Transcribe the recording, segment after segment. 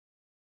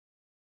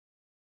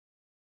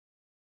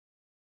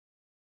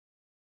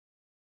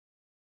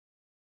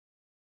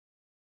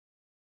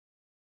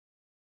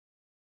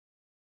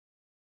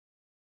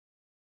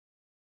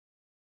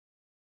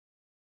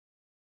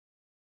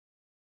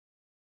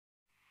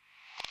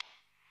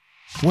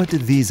What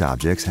did these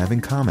objects have in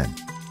common?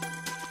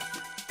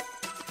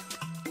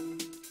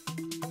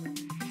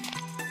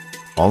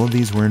 All of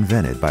these were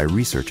invented by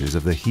researchers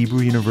of the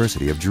Hebrew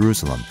University of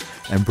Jerusalem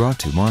and brought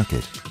to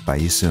market by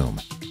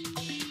Yissum.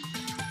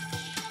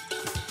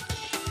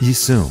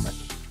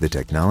 Yissum, the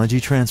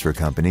technology transfer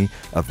company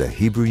of the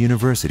Hebrew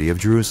University of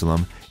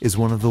Jerusalem, is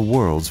one of the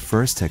world's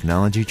first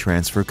technology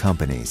transfer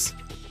companies.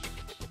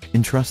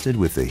 Entrusted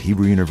with the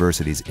Hebrew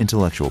University's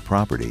intellectual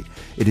property,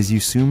 it is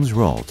Yissum's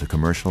role to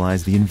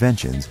commercialize the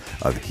inventions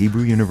of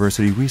Hebrew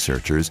University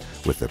researchers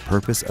with the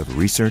purpose of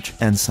research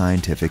and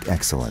scientific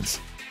excellence.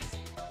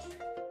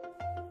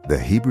 The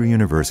Hebrew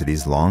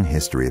University's long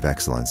history of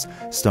excellence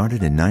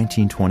started in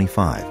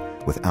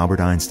 1925 with Albert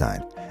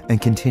Einstein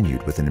and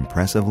continued with an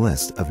impressive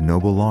list of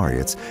Nobel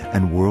laureates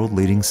and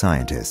world-leading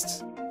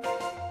scientists.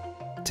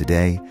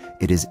 Today,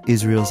 it is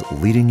Israel's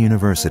leading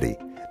university,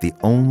 the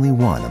only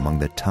one among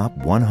the top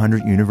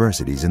 100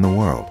 universities in the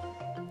world.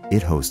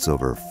 It hosts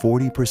over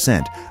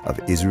 40% of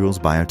Israel's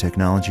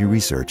biotechnology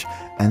research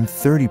and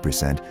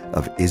 30%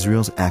 of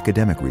Israel's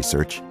academic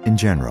research in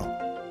general.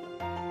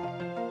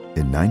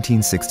 In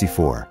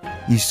 1964,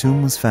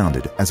 Yissum was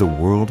founded as a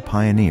world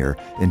pioneer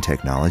in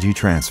technology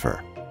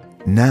transfer.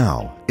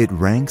 Now, it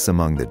ranks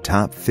among the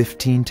top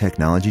 15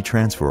 technology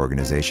transfer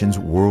organizations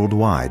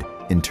worldwide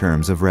in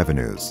terms of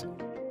revenues.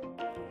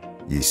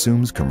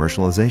 Yissum's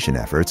commercialization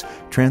efforts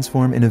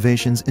transform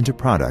innovations into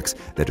products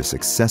that are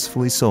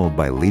successfully sold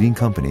by leading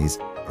companies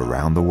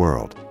around the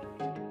world.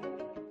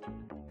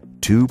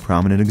 Two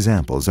prominent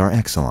examples are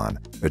Exelon,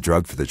 a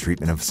drug for the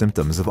treatment of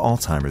symptoms of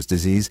Alzheimer's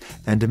disease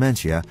and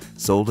dementia,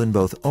 sold in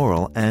both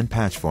oral and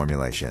patch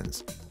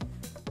formulations,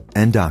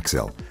 and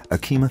Doxil, a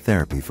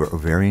chemotherapy for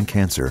ovarian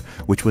cancer,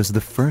 which was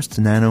the first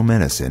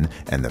nanomedicine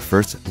and the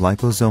first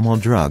liposomal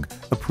drug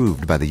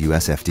approved by the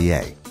US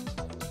FDA.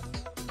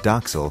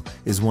 Doxil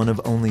is one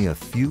of only a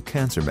few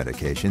cancer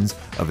medications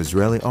of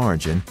Israeli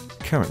origin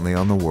currently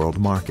on the world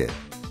market.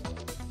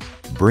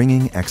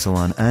 Bringing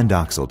Exelon and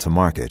Doxil to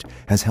market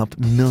has helped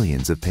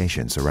millions of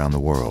patients around the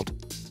world.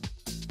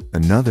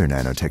 Another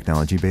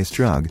nanotechnology-based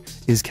drug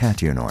is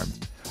Cationorm,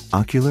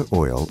 ocular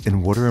oil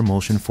in water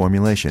emulsion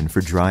formulation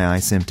for dry eye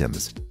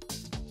symptoms.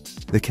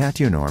 The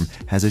Cationorm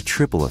has a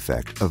triple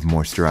effect of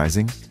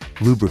moisturizing,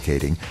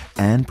 lubricating,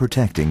 and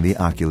protecting the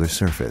ocular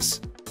surface.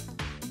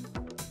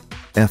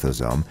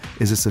 Ethosome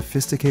is a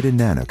sophisticated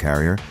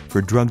nanocarrier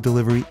for drug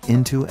delivery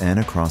into and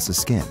across the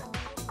skin.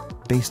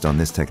 Based on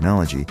this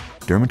technology,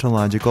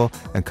 dermatological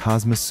and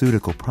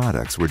cosmeceutical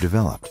products were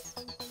developed.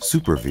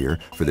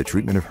 Supervir for the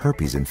treatment of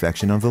herpes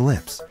infection of the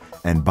lips,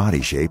 and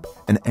Body Shape,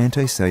 an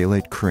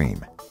anti-cellulite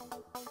cream.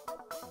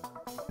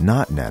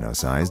 Not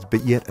nano-sized,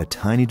 but yet a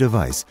tiny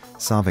device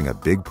solving a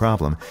big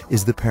problem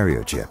is the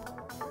periochip,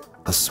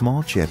 a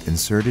small chip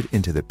inserted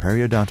into the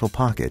periodontal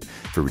pocket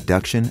for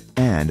reduction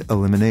and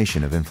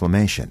elimination of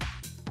inflammation.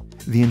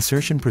 The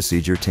insertion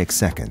procedure takes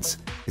seconds,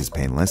 is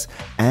painless,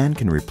 and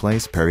can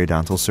replace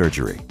periodontal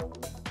surgery.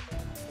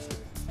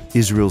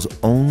 Israel's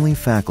only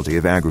faculty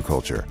of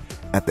agriculture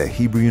at the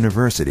Hebrew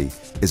University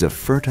is a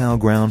fertile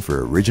ground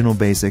for original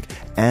basic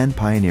and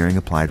pioneering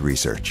applied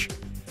research.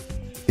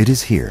 It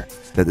is here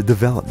that the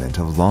development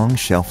of long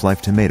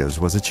shelf-life tomatoes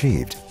was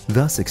achieved,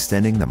 thus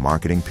extending the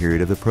marketing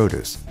period of the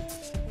produce,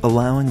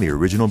 allowing the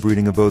original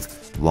breeding of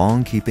both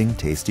long-keeping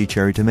tasty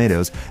cherry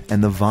tomatoes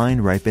and the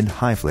vine-ripened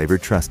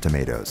high-flavored trust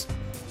tomatoes.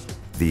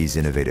 These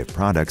innovative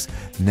products,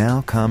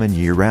 now common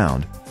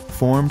year-round,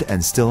 formed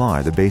and still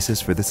are the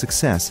basis for the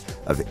success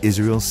of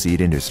Israel's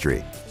seed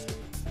industry.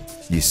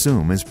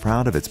 Yissum is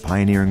proud of its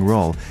pioneering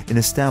role in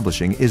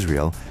establishing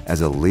Israel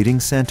as a leading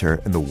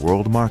center in the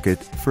world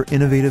market for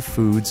innovative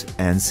foods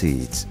and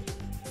seeds.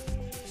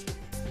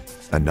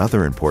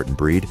 Another important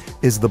breed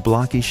is the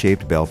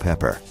blocky-shaped bell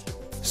pepper.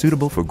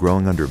 Suitable for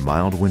growing under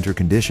mild winter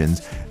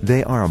conditions,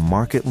 they are a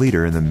market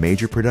leader in the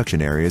major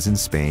production areas in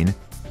Spain,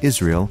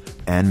 Israel,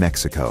 and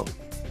Mexico.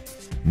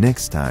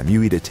 Next time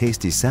you eat a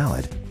tasty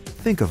salad,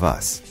 think of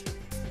us.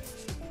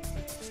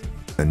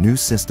 A new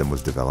system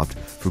was developed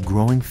for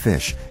growing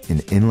fish in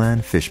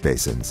inland fish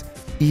basins,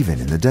 even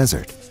in the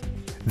desert.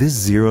 This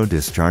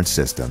zero-discharge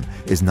system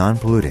is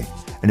non-polluting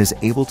and is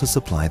able to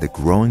supply the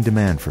growing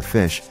demand for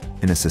fish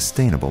in a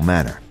sustainable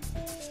manner.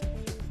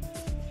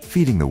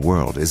 Feeding the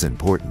world is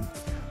important,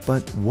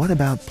 but what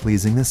about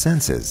pleasing the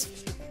senses?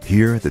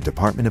 Here, the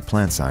Department of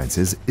Plant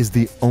Sciences is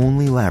the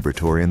only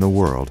laboratory in the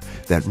world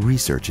that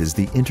researches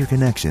the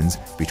interconnections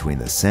between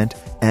the scent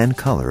and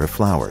color of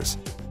flowers.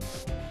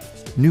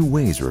 New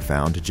ways were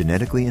found to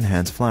genetically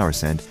enhance flower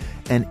scent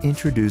and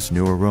introduce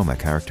new aroma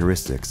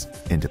characteristics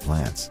into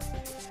plants.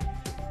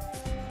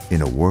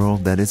 In a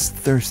world that is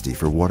thirsty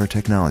for water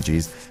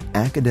technologies,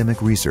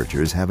 academic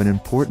researchers have an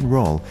important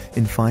role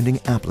in finding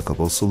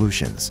applicable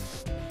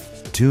solutions.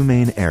 Two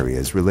main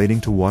areas relating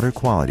to water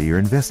quality are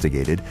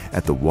investigated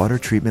at the Water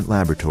Treatment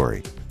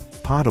Laboratory: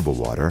 potable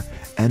water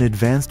and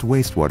advanced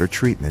wastewater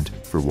treatment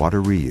for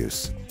water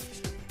reuse.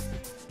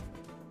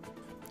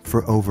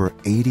 For over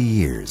 80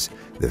 years,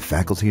 the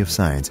Faculty of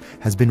Science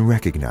has been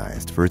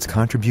recognized for its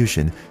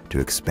contribution to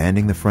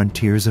expanding the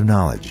frontiers of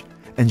knowledge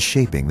and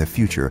shaping the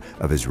future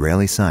of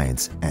Israeli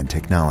science and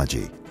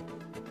technology.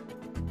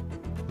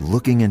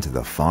 Looking into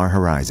the far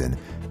horizon,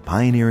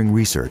 pioneering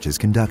research is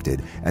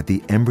conducted at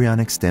the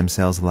Embryonic Stem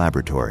Cells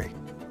Laboratory.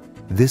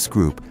 This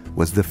group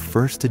was the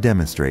first to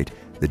demonstrate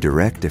the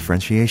direct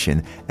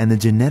differentiation and the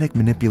genetic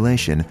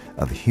manipulation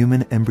of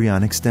human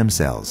embryonic stem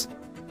cells.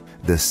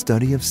 The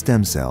study of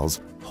stem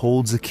cells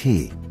holds a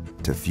key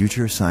to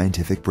future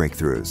scientific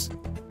breakthroughs.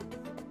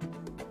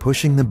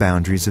 Pushing the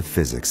boundaries of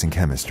physics and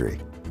chemistry,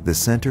 the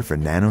Center for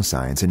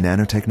Nanoscience and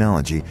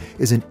Nanotechnology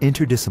is an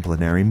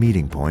interdisciplinary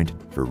meeting point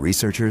for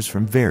researchers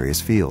from various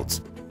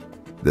fields.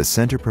 The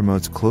center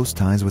promotes close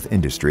ties with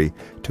industry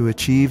to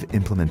achieve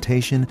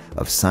implementation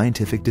of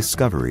scientific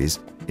discoveries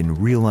in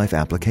real-life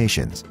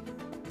applications,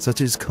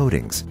 such as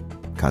coatings,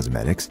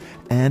 cosmetics,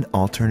 and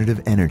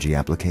alternative energy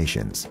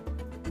applications.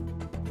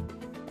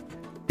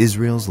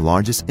 Israel's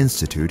largest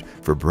institute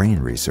for brain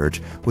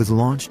research was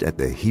launched at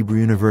the Hebrew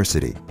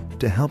University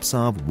to help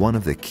solve one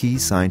of the key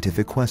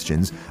scientific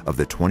questions of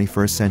the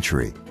 21st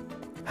century: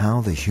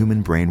 how the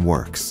human brain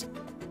works.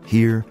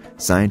 Here,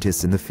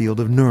 scientists in the field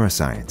of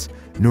neuroscience,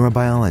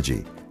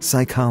 neurobiology,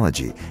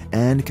 psychology,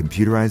 and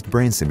computerized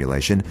brain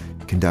simulation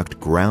conduct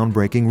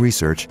groundbreaking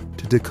research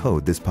to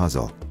decode this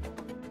puzzle.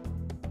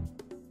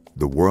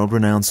 The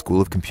world-renowned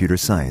School of Computer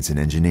Science and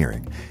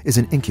Engineering is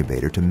an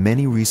incubator to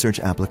many research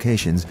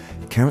applications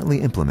currently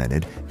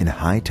implemented in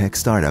high-tech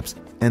startups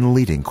and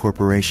leading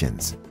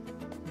corporations.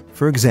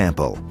 For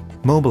example,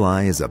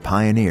 Mobileye is a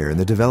pioneer in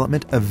the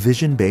development of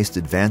vision-based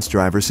advanced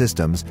driver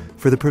systems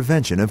for the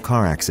prevention of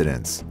car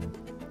accidents.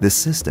 The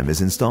system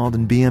is installed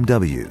in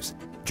BMWs,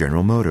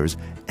 General Motors,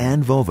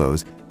 and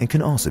Volvos and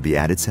can also be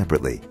added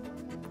separately.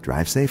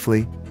 Drive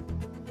safely.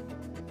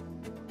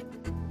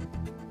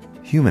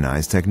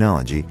 Humanized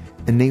technology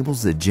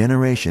enables the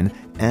generation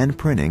and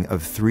printing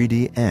of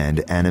 3D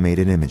and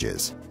animated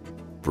images.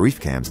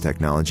 BriefCam's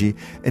technology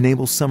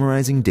enables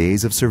summarizing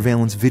days of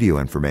surveillance video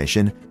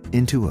information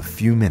into a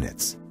few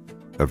minutes.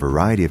 A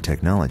variety of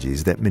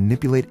technologies that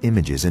manipulate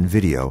images and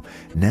video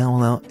now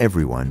allow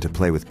everyone to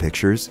play with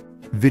pictures,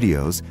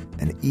 videos,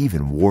 and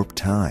even warp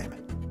time.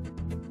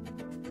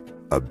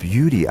 A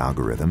beauty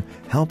algorithm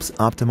helps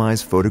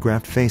optimize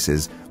photographed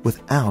faces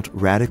without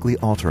radically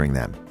altering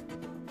them,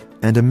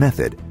 and a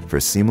method for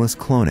seamless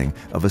cloning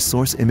of a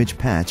source image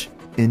patch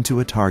into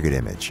a target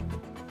image.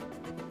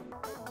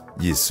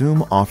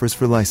 Yissum offers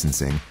for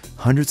licensing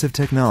hundreds of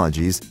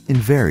technologies in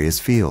various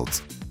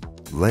fields.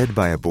 Led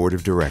by a board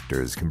of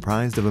directors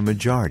comprised of a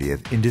majority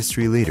of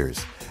industry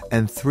leaders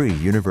and 3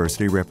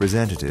 university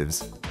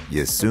representatives,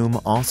 Yissum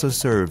also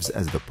serves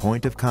as the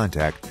point of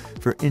contact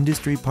for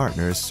industry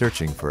partners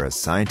searching for a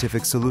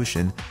scientific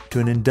solution to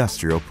an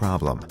industrial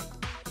problem.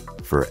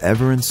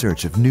 Forever in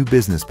search of new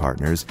business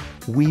partners,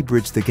 we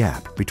bridge the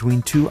gap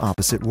between 2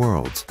 opposite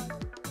worlds,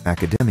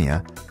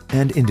 academia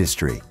and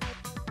industry.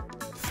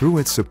 Through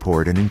its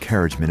support and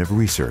encouragement of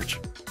research,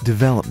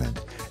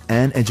 development,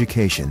 and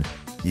education,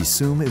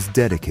 Yissum is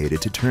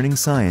dedicated to turning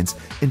science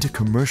into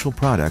commercial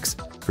products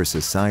for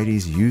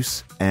society's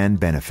use and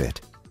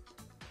benefit.